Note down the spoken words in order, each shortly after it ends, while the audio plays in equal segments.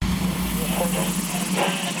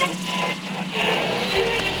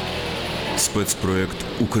спецпроект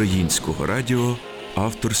Українського радіо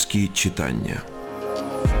 «Авторські читання».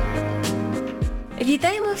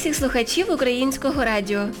 Вітаємо всіх слухачів Українського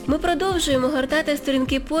радіо. Ми продовжуємо гортати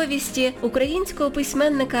сторінки повісті українського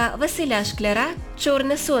письменника Василя Шкляра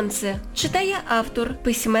 «Чорне, сонце». Читає автор,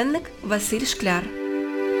 письменник Василь Шкляр.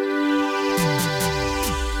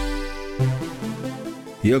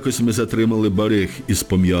 Якось ми затримали бариг із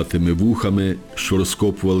пом'ятими вухами, що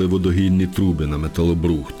розкопували водогінні труби на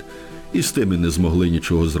металобрухт. І з тими не змогли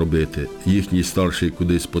нічого зробити. Їхній старший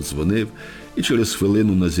кудись подзвонив, і через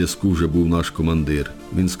хвилину на зв'язку вже був наш командир.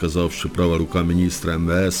 Він сказав, що права рука міністра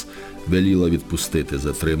МВС веліла відпустити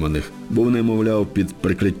затриманих, бо вони, мовляв, під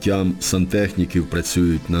прикриттям сантехніків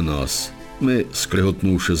працюють на нас. Ми,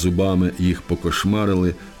 скриготнувши зубами, їх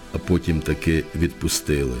покошмарили, а потім таки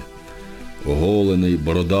відпустили. Оголений,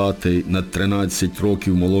 бородатий, на 13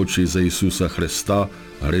 років молодший за Ісуса Христа,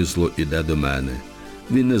 Гризло іде до мене.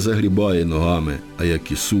 Він не загрібає ногами, а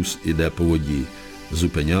як Ісус іде по воді.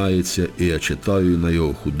 Зупиняється, і я читаю на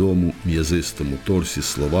його худому, м'язистому торсі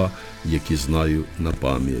слова, які знаю на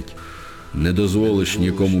пам'ять. «Не дозволиш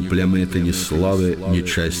нікому плямити ні слави, ні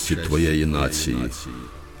честі твоєї нації».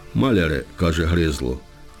 «Маляре», – каже Гризло,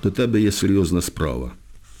 – «до тебе є серйозна справа».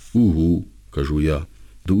 «Угу», – кажу я.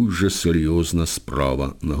 «Дуже серйозна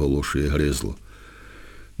справа», – наголошує Гризло.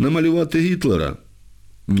 «Намалювати Гітлера?»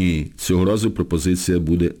 «Ні, цього разу пропозиція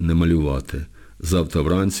буде не малювати. Завтра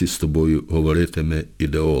вранці з тобою говоритиме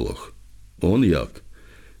ідеолог». «Он як?»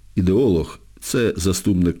 «Ідеолог – це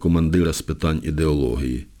заступник командира з питань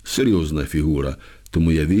ідеології. Серйозна фігура,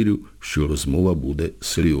 тому я вірю, що розмова буде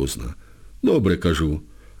серйозна». «Добре, – кажу.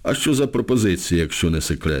 А що за пропозиція, якщо не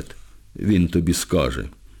секрет?» «Він тобі скаже».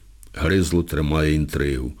 Гризло тримає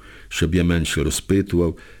інтригу. Щоб я менше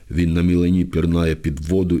розпитував, він на мілені пірнає під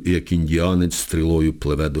воду і як індіанець стрілою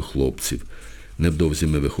пливе до хлопців. Невдовзі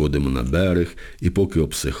ми виходимо на берег, і поки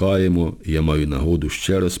обсихаємо, я маю нагоду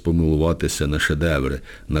ще раз помилуватися на шедеври,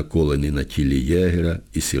 наколені на тілі єгера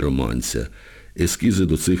і сіроманця. Ескізи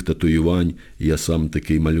до цих татуювань я сам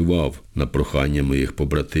таки малював на прохання моїх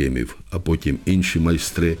побратимів, а потім інші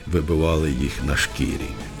майстри вибивали їх на шкірі.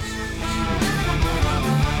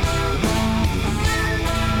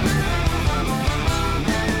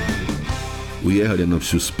 У єгеря на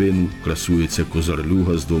всю спину красується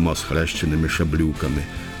козарлюга з 2 схрещеними шаблюками,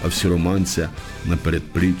 а в сіроманця на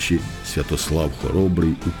передпліччі Святослав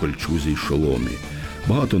Хоробрий у кольчузі й шоломі.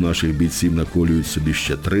 Багато наших бійців наколюють собі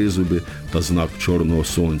ще тризуби та знак чорного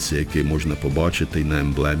сонця, який можна побачити й на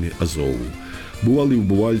емблемі Азову. Бувалі в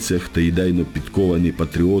бувальцях та ідейно підковані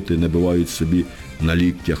патріоти набивають собі на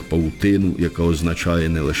ліктях павутину, яка означає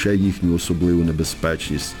не лише їхню особливу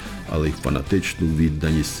небезпечність, але й фанатичну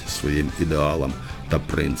відданість своїм ідеалам та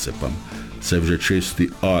принципам. Це вже чисті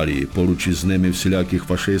арії, поруч із ними всілякі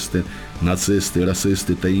фашисти, нацисти,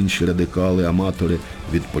 расисти та інші радикали-аматори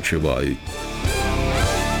відпочивають.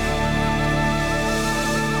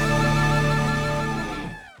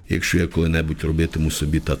 Якщо я коли-небудь робитиму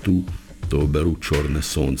собі тату, то оберу чорне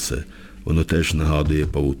сонце. Воно теж нагадує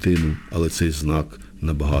павутину, але цей знак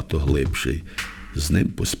набагато глибший. З ним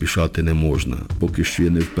поспішати не можна, поки що я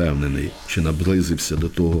не впевнений, чи наблизився до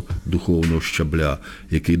того духовного щабля,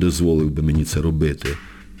 який дозволив би мені це робити.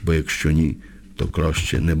 Бо якщо ні, то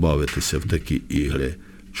краще не бавитися в такі ігри.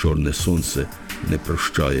 Чорне сонце не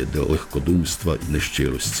прощає до легкодумства і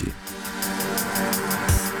нещирості.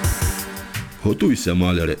 «Готуйся,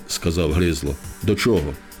 маляре», – сказав Гризло. «До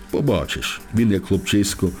чого?» «Побачиш». Він, як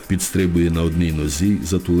хлопчисько, підстрибує на одній нозі,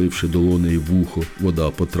 затуливши долонею вухо, вода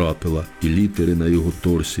потрапила, і літери на його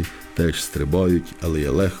торсі теж стрибають, але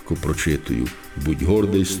я легко прочитую. «Будь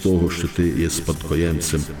гордий з того, що ти є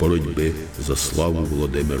спадкоємцем боротьби за славу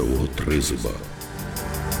Володимирового тризуба».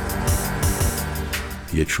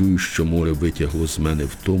 Я чую, що море витягло з мене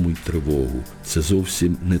втому й тривогу. Це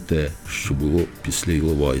зовсім не те, що було після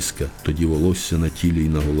Іловайська. Тоді волосся на тілі й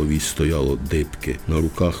на голові стояло дибки. На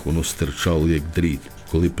руках воно стирчало, як дріт.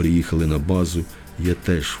 Коли приїхали на базу, я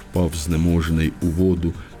теж впав знеможений у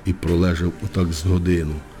воду і пролежав отак з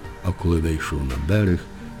годину. А коли вийшов на берег,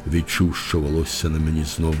 відчув, що волосся на мені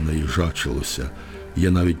знов наїжачилося.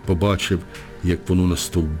 Я навіть побачив, як воно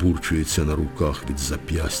настовбурчується на руках від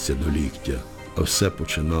зап'ястя до ліктя. А все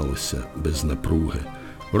починалося без напруги.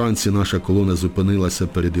 Вранці наша колона зупинилася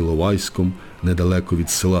перед Іловайськом, недалеко від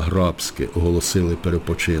села Грабське, оголосили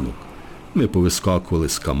перепочинок. Ми повискакували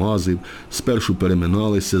з КАМАЗів, спершу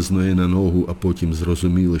переминалися з ноги на ногу, а потім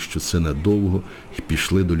зрозуміли, що це надовго, і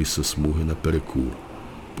пішли до лісосмуги на перекур.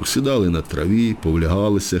 Посідали на траві,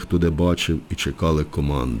 повлягалися, хто де бачив, і чекали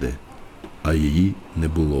команди. А її не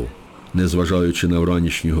було. Незважаючи на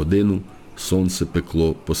вранішню годину, Сонце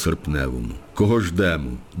пекло по-серпневому. «Кого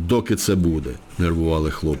ждемо? Доки це буде?» –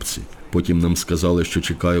 нервували хлопці. Потім нам сказали, що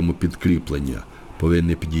чекаємо підкріплення.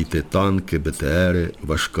 Повинні підійти танки, БТРи,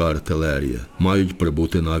 важка артилерія. Мають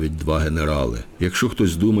прибути навіть 2 генерали. Якщо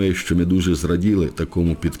хтось думає, що ми дуже зраділи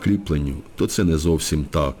такому підкріпленню, то це не зовсім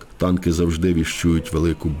так. Танки завжди віщують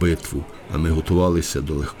велику битву, а ми готувалися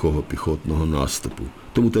до легкого піхотного наступу.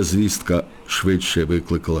 Тому та звістка швидше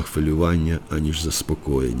викликала хвилювання, аніж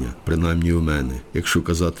заспокоєння. Принаймні у мене. Якщо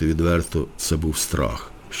казати відверто, це був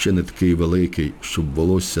страх. Ще не такий великий, щоб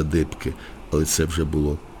волосся дибки, але це вже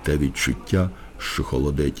було те відчуття, що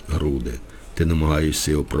холодить груди. Ти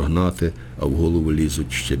намагаєшся його прогнати, а в голову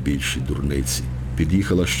лізуть ще більші дурниці.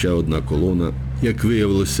 Під'їхала ще одна колона, як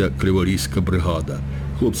виявилося, Криворізька бригада.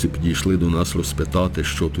 Хлопці підійшли до нас розпитати,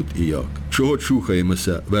 що тут і як. «Чого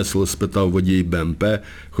чухаємося?» – весело спитав водій БМП,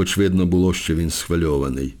 хоч видно було, що він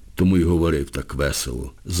схвильований. Тому й говорив так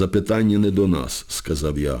весело. «Запитання не до нас», –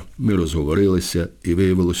 сказав я. Ми розговорилися, і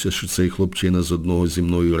виявилося, що цей хлопчина з одного зі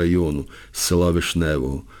мною району, з села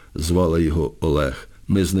Вишневого. Звали його Олег.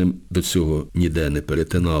 Ми з ним до цього ніде не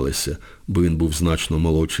перетиналися, бо він був значно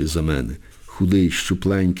молодший за мене. Худий,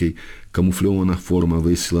 щупленький, камуфльована форма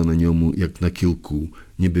висіла на ньому, як на кілку,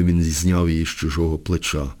 ніби він зняв її з чужого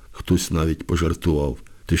плеча. Хтось навіть пожартував.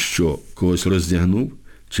 «Ти що, когось роздягнув?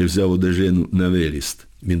 Чи взяв одежину на виріст?»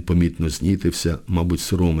 Він помітно знітився, мабуть,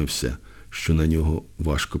 соромився, що на нього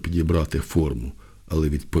важко підібрати форму, але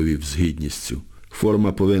відповів з гідністю.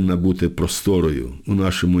 «Форма повинна бути просторою. У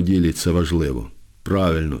нашому ділі це важливо».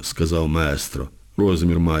 «Правильно», – сказав маестро, –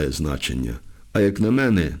 «розмір має значення». «А як на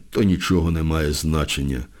мене, то нічого не має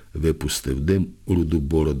значення», – випустив дим у руду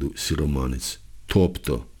бороду сіроманець.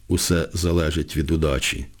 «Тобто, усе залежить від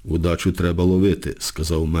удачі. Удачу треба ловити», –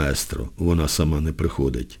 сказав маестро, – «вона сама не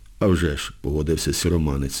приходить». «А вже ж», – погодився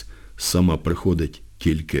сіроманець, – «сама приходить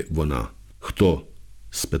тільки вона». «Хто?»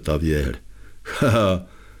 – спитав єгер. «Ха-ха!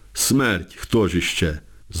 Смерть, хто ж іще?»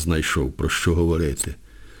 Знайшов, про що говорити.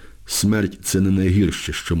 «Смерть – це не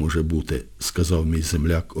найгірше, що може бути», – сказав мій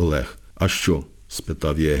земляк Олег. «А що?» –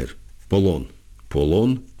 спитав єгер. «Полон».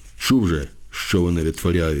 «Полон? Чув же, що вони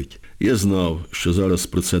витворяють?» Я знав, що зараз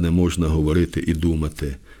про це не можна говорити і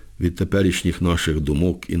думати. Від теперішніх наших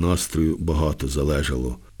думок і настрою багато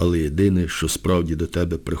залежало. Але єдине, що справді до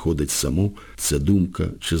тебе приходить само, це думка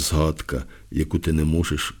чи згадка, яку ти не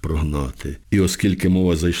можеш прогнати. І оскільки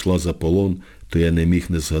мова зайшла за полон, то я не міг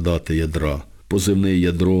не згадати ядра. Позивний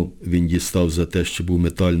ядро він дістав за те, що був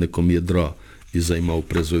метальником ядра і займав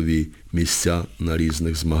призові місця на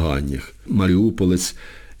різних змаганнях. Маріуполець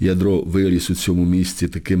ядро виріс у цьому місті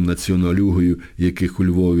таким націоналюгою, яких у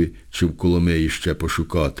Львові чи в Коломиї ще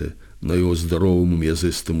пошукати. На його здоровому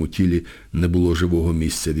м'язистому тілі не було живого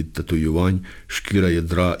місця від татуювань, шкіра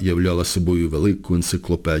ядра являла собою велику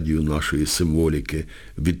енциклопедію нашої символіки,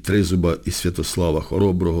 від Тризуба і Святослава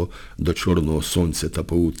Хороброго до Чорного сонця та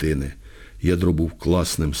павутини. Ядро був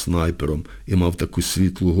класним снайпером і мав таку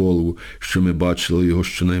світлу голову, що ми бачили його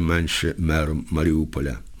щонайменше мером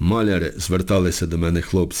Маріуполя. «Маляре», – зверталися до мене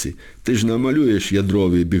хлопці, – «ти ж намалюєш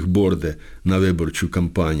ядрові бігборди на виборчу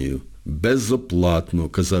кампанію?» «Безоплатно», –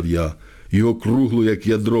 казав я. «Його круглу, як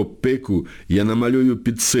ядро, пику я намалюю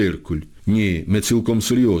під циркуль». «Ні, ми цілком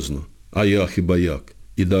серйозно». «А я хіба як?»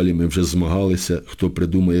 І далі ми вже змагалися, хто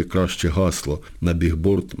придумає краще гасло на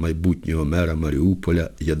бігборд майбутнього мера Маріуполя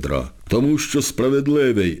ядра. «Тому що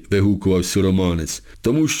справедливий», – вигукував сіроманець,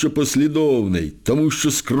 «тому що послідовний, тому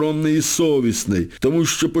що скромний і совісний, тому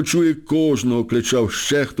що почує кожного», – кричав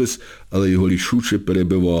ще хтось, але його рішуче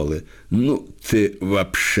перебивали. «Ну ти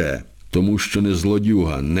вапше». «Тому що не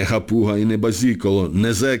злодюга, не хапуга і не базіколо,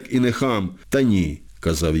 не зек і не хам». «Та ні», –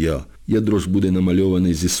 казав я. «Ядро ж буде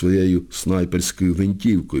намальований зі своєю снайперською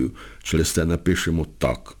гвинтівкою. Через те напишемо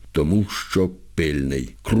так. Тому що пильний».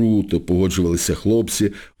 «Круто», – погоджувалися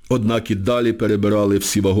хлопці, однак і далі перебирали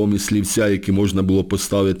всі вагомі слівця, які можна було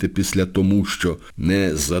поставити після «тому що».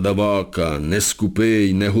 Не задавака, не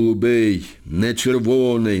скупий, не голубий, не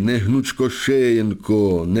червоний, не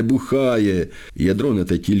гнучкошиєнко, не бухає. Ядро не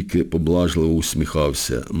та тільки поблажливо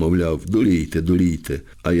усміхався, мовляв, дурійте, дурійте.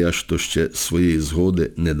 А я ж то ще своєї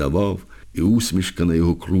згоди не давав, і усмішка на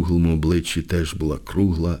його круглому обличчі теж була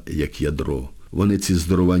кругла, як ядро. Вони ці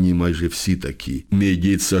здоровані майже всі такі. Мій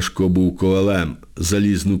дід Сашко був ковалем,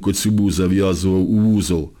 залізну коцюбу зав'язував у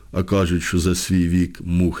вузол, а кажуть, що за свій вік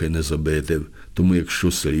мухи не забитив. Тому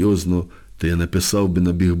якщо серйозно, то я написав би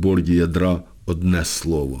на бігборді ядра одне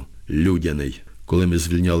слово – «людяний». Коли ми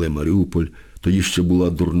звільняли Маріуполь, тоді ще була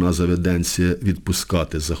дурна заведенція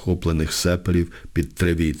відпускати захоплених сеперів під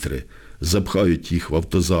 3 вітри. запхають їх в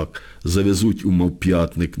автозак, завезуть у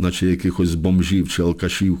мавп'ятник, наче якихось бомжів чи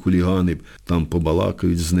алкашів-хуліганів, там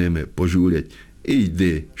побалакають з ними, пожурять і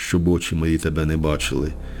йди, щоб очі мої тебе не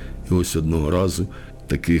бачили. І ось одного разу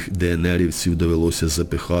таких ДНРівців довелося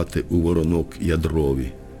запихати у воронок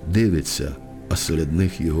ядрові. Дивиться, а серед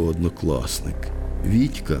них його однокласник.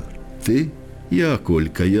 «Вітька, ти?» «Я,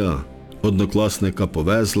 Колька, я». Однокласника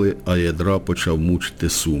повезли, а ядра почав мучити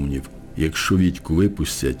сумнів. Якщо Вітьку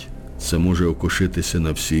випустять, це може окошитися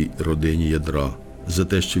на всій родині ядра. За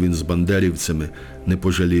те, що він з бандерівцями, не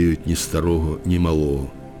пожаліють ні старого, ні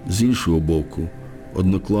малого. З іншого боку,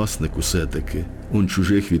 однокласник усе-таки, он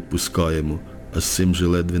чужих відпускаємо, а з цим же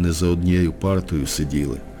ледве не за однією партою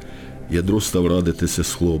сиділи. Ядро став радитися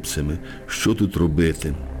з хлопцями, що тут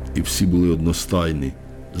робити, і всі були одностайні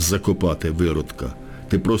 – закопати виродка.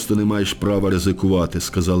 «Ти просто не маєш права ризикувати», –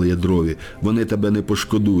 сказали Ядрові, «вони тебе не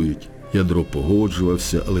пошкодують». Ядро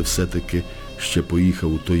погоджувався, але все-таки ще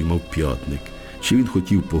поїхав у той мавп'ятник. Чи він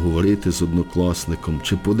хотів поговорити з однокласником,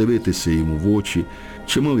 чи подивитися йому в очі,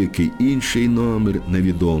 чи мав який інший намір,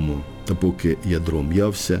 невідомо. Та поки Ядро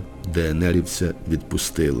м'явся, ДНРівця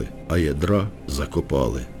відпустили, а Ядра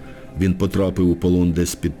закопали. Він потрапив у полон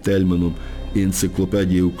десь під Тельманом, і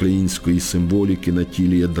енциклопедія української символіки на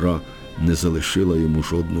тілі Ядра не залишила йому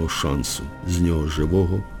жодного шансу. З нього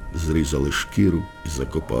живого зрізали шкіру і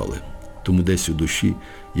закопали. Тому десь у душі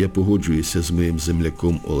я погоджуюся з моїм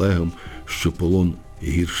земляком Олегом, що полон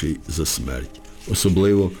гірший за смерть.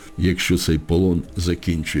 Особливо, якщо цей полон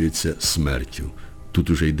закінчується смертю. Тут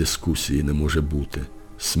уже й дискусії не може бути.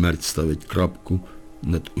 Смерть ставить крапку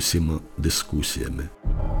над усіма дискусіями.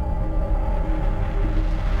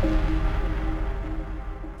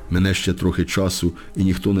 Мене ще трохи часу, і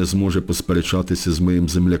ніхто не зможе посперечатися з моїм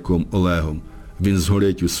земляком Олегом. Він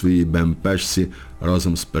згорить у своїй БМПшці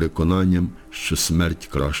разом з переконанням, що смерть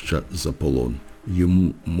краща за полон.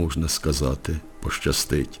 Йому, можна сказати,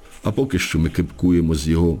 пощастить. А поки що ми кипкуємо з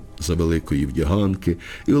його за великої вдяганки,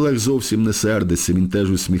 і Олег зовсім не сердиться, він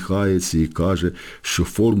теж усміхається і каже, що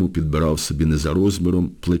форму підбирав собі не за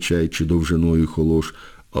розміром плечей чи довжиною холош,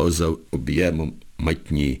 а за об'ємом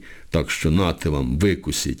матні. Так що нате вам,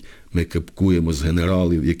 викусіть. Ми кипкуємо з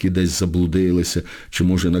генералів, які десь заблудилися, чи,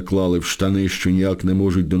 може, наклали в штани, що ніяк не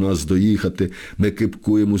можуть до нас доїхати. Ми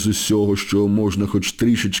кипкуємо з усього, що можна хоч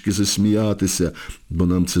трішечки засміятися, бо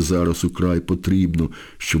нам це зараз украй потрібно,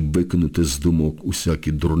 щоб викинути з думок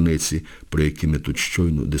усякі дурниці, про які ми тут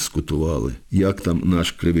щойно дискутували. «Як там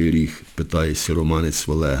наш Кривий Ріг?» – питає сіроманець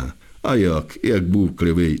Олега. А як був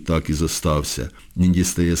кривий, так і зостався. Він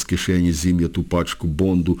дістає з кишені зім'яту пачку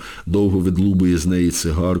Бонду, довго відлубує з неї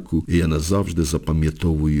цигарку, і я назавжди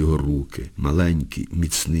запам'ятовую його руки. Маленькі,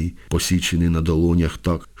 міцні, посічені на долонях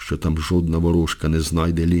так, що там жодна ворожка не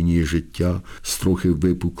знайде лінії життя, з трохи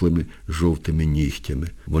випуклими жовтими нігтями.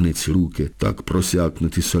 Вони, ці руки, так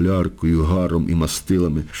просякнуті соляркою, гаром і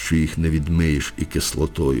мастилами, що їх не відмиєш і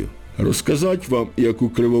кислотою. «Розказать вам, як у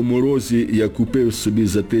Кривому Розі я купив собі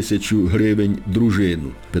за 1000 гривень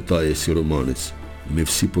дружину?» – питає сіроманець. Ми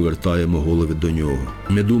всі повертаємо голови до нього.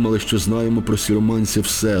 Ми думали, що знаємо про сіроманця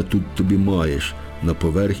все, а тут тобі маєш. На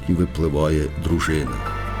поверхні випливає дружина.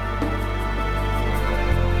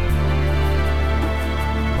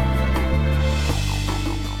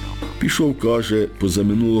 Пішов, каже,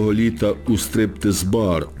 позаминулого літа у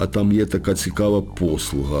стриптиз-бар, а там є така цікава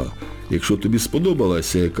послуга. Якщо тобі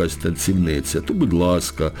сподобалася якась танцівниця, то, будь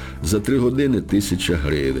ласка, за 3 години 1000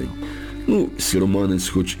 гривень. Сіроманець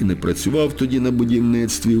хоч і не працював тоді на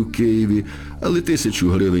будівництві у Києві, але 1000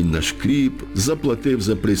 гривень на шкріп, заплатив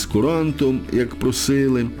за прейскурантом, як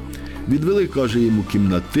просили. Відвели, каже, йому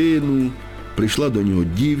кімнатину, прийшла до нього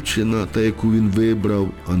дівчина, та яку він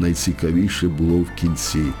вибрав, а найцікавіше було в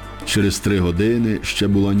кінці. Через 3 години, ще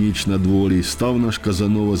була ніч на дворі, став наш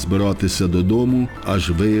Казанова збиратися додому, аж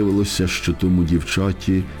виявилося, що тому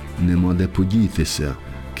дівчаті нема де подітися.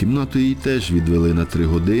 Кімнату їй теж відвели на 3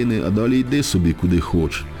 години, а далі йди собі куди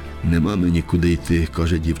хоч. «Нема мені куди йти», –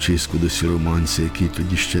 каже дівчисько до сіроманця, який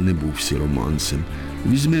тоді ще не був сіроманцем.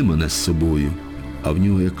 «Візьми мене з собою». А в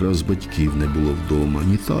нього якраз батьків не було вдома,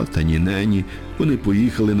 ні тата, ні нені. Вони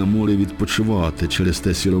поїхали на море відпочивати, через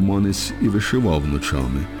те сіроманець і вишивав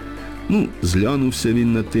ночами. Зглянувся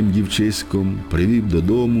він над тим дівчиськом, привів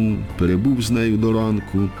додому, перебув з нею до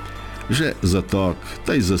ранку. Вже затак,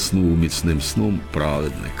 та й заснув міцним сном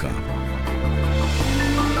праведника.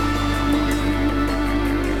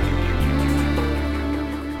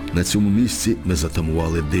 На цьому місці ми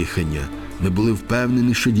затамували дихання. Ми були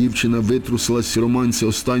впевнені, що дівчина витрусила з сіроманця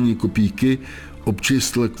останні копійки,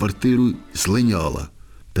 обчистила квартиру і злиняла.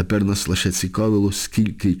 Тепер нас лише цікавило,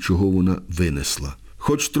 скільки й чого вона винесла.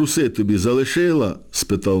 Хоч труси тобі залишила? –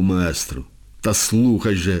 спитав маестро. Та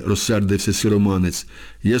слухай же, розсердився сіроманець.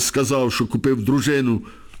 Я ж сказав, що купив дружину,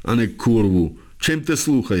 а не курву. Чим ти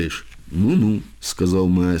слухаєш? Ну-ну, сказав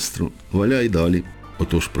маестро, валяй далі.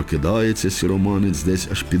 Отож прокидається сіроманець десь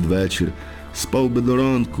аж під вечір. Спав би до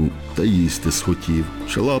ранку, та їсти схотів.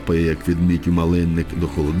 Шалапає, як ведмідь у малинник, до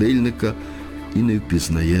холодильника і не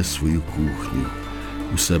впізнає свою кухню.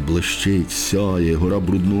 Усе блищить, сяє, гора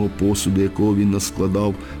брудного посуду, якого він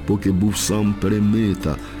наскладав, поки був сам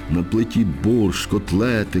перемита. На плиті борщ,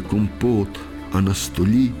 котлети, компот, а на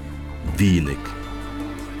столі віник.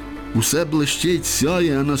 «Усе блищить,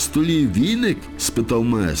 сяє, а на столі віник?» – спитав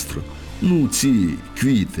маестро. «Ну, ці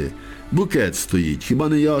квіти. Букет стоїть, хіба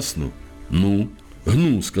не ясно?» «Ну,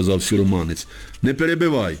 гну», – сказав сіроманець. «Не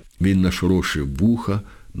перебивай». Він нашорошив вуха.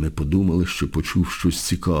 Ми подумали, що почув щось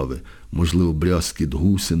цікаве. Можливо, брязкіт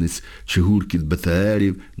гусениць чи гуркіт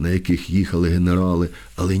БТРів, на яких їхали генерали.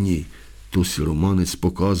 Але ні. То сіроманець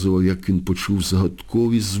показував, як він почув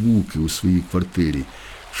загадкові звуки у своїй квартирі.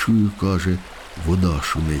 Чую, каже, вода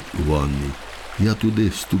шумить у ванній. Я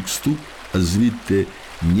туди стук-стук, а звідти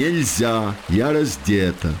 «Нельзя, я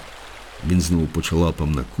роздета». Він знову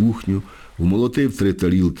почалапав на кухню, вмолотив 3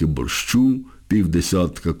 тарілки борщу,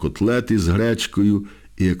 50 котлет із гречкою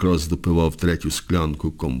і якраз допивав 3-ю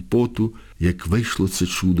склянку компоту, як вийшло це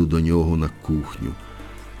чудо до нього на кухню.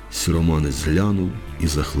 Сіроманець глянув і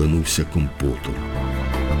захлинувся компотом.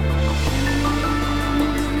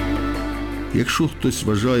 Якщо хтось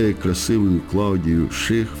вважає красивою Клавдію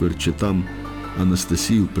Шихвер чи там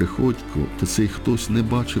Анастасію Приходько, то цей хтось не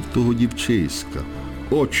бачив того дівчиська.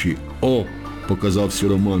 Очі – о, показав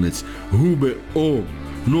сіроманець, губи – о,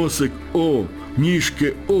 носик – о,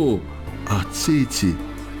 ніжки – о, а циці.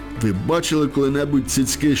 Ви бачили коли-небудь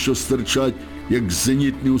цицьки, що стирчать, як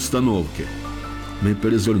зенітні установки? Ми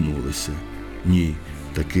перезирнулися. Ні,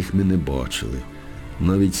 таких ми не бачили.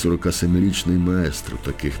 Навіть 47-річний маестро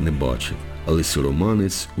таких не бачив. Але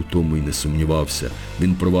сіроманець у тому й не сумнівався.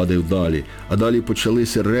 Він провадив далі. А далі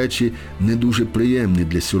почалися речі не дуже приємні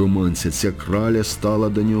для сіроманця. Ця краля стала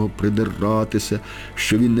до нього придиратися,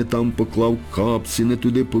 що він не там поклав капці, не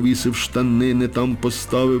туди повісив штани, не там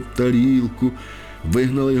поставив тарілку.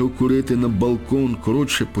 Вигнала його курити на балкон,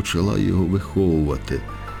 коротше, почала його виховувати.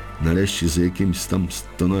 Нарешті за якимсь там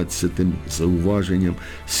 12-тим зауваженням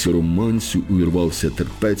сіроманцю увірвався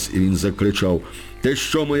терпець, і він закричав: «Ти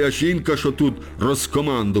що, моя жінка, що тут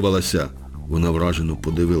розкомандувалася?» Вона вражено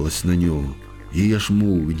подивилась на нього. Її аж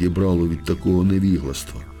мову відібрало від такого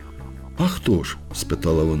невігластва. «А хто ж?» –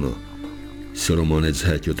 спитала вона. Сіроманець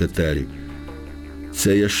геть отетерів.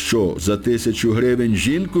 «Це я що, за 1000 гривень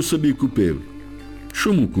жінку собі купив?»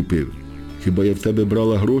 «Чому купив? Хіба я в тебе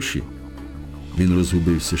брала гроші?» Він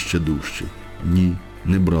розгубився ще дужче. «Ні,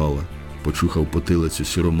 не брала», – почухав потилицю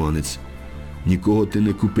сіроманець. «Нікого ти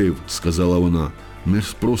не купив», – сказала вона. «Ми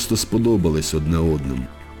ж просто сподобались одне одному».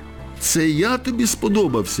 «Це я тобі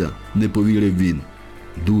сподобався?» – не повірив він.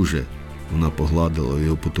 «Дуже». Вона погладила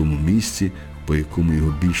його по тому місці, по якому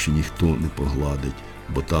його більше ніхто не погладить,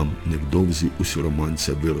 бо там невдовзі у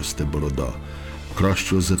сіроманця виросте борода.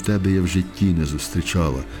 «Кращого за тебе я в житті не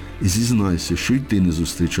зустрічала. І зізнайся, що й ти не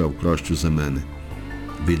зустрічав кращу за мене».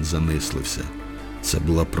 Він замислився. Це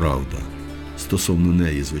була правда. Стосовно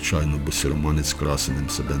неї, звичайно, бо сіроманець красеним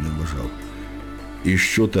себе не вважав. «І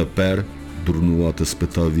що тепер?» – дурнувато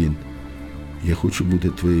спитав він. «Я хочу бути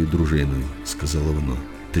твоєю дружиною», – сказала вона.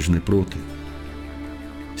 «Ти ж не проти?»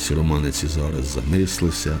 Сіроманець і зараз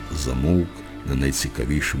замислився, замовк на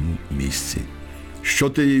найцікавішому місці. «Що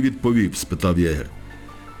ти їй відповів?» – спитав єгер.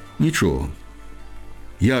 «Нічого».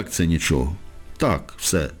 «Як це нічого?» «Так,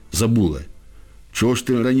 все, забули». «Чого ж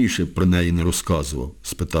ти раніше про неї не розказував?» –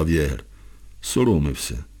 спитав єгер.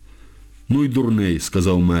 «Соромився». «Ну й дурний», –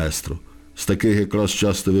 сказав маестро. «З таких якраз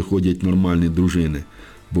часто виходять нормальні дружини,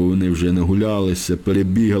 бо вони вже нагулялися,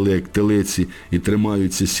 перебігали, як телиці, і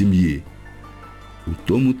тримаються сім'ї». «У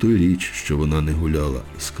тому то й річ, що вона не гуляла»,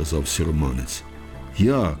 – сказав сіроманець.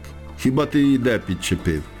 «Як? Хіба ти її де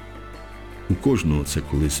підчепив?» «У кожного це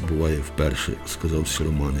колись буває вперше», – сказав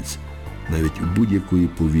сіроманець. «Навіть у будь-якої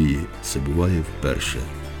повії це буває вперше.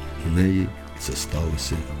 У неї це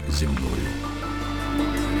сталося зі мною».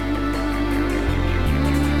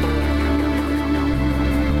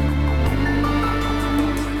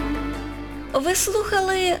 Ви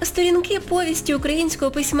слухали сторінки повісті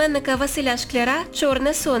українського письменника Василя Шкляра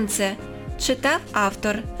 «Чорне, сонце». Читав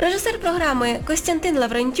автор. Режисер програми Костянтин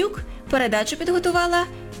Лаврентюк. Передачу підготувала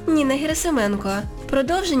Ніна Герасименко.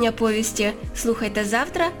 Продовження повісті слухайте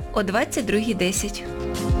завтра о 22:10.